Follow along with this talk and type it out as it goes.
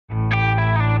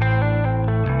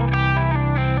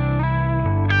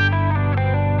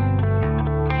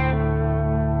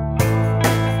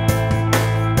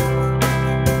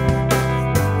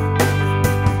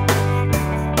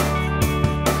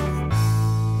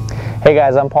Hey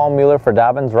guys, I'm Paul Mueller for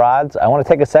Dobyns Rods. I want to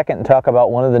take a second and talk about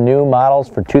one of the new models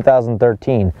for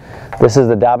 2013. This is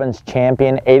the Dobyns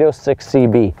Champion 806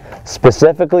 CB,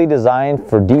 specifically designed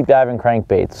for deep diving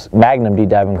crankbaits, Magnum deep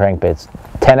diving crankbaits,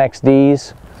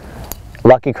 10XDs,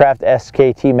 Lucky Craft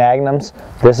SKT Magnums.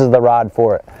 This is the rod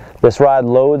for it. This rod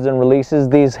loads and releases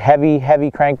these heavy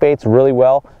crankbaits really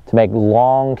well to make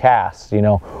long casts. You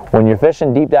know, when you're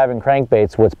fishing deep diving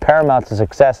crankbaits, what's paramount to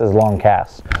success is long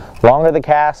casts. Longer the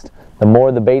cast, the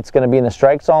more the bait's going to be in the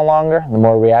strike zone longer, the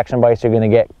more reaction bites you're going to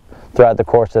get throughout the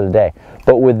course of the day.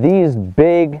 But with these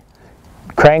big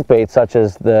crankbaits such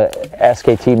as the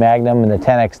SKT Magnum and the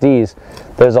 10XDs,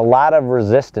 there's a lot of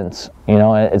resistance, you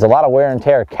know, it's a lot of wear and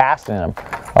tear casting them,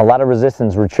 a lot of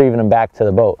resistance retrieving them back to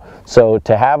the boat. So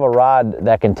to have a rod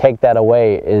that can take that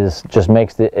away just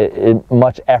makes it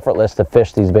much effortless to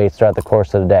fish these baits throughout the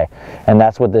course of the day. And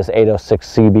that's what this 806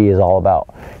 CB is all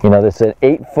about. You know, this is an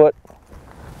 8-foot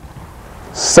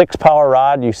 6-power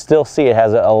rod. You still see it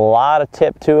has a lot of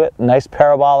tip to it, nice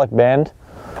parabolic bend,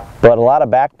 but a lot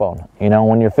of backbone. You know,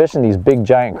 when you're fishing these big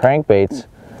giant crankbaits,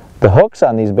 the hooks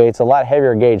on these baits a lot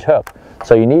heavier gauge hook,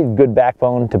 so you need good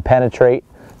backbone to penetrate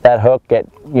that hook, get,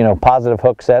 you know, positive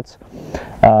hook sets.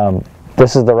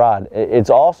 This is the rod. It's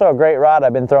also a great rod.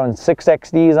 I've been throwing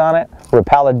 6XDs on it,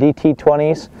 Rapala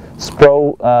DT20s,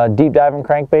 Spro deep diving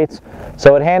crankbaits,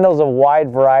 so it handles a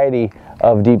wide variety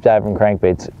of deep diving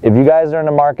crankbaits. If you guys are in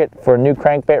the market for a new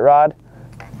crankbait rod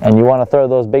and you want to throw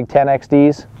those big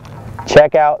 10XDs,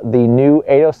 check out the new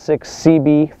 806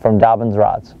 CB from Dobyns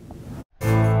Rods.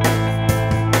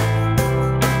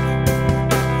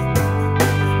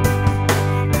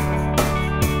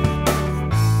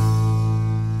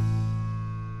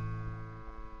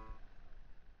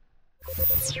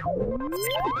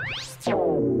 You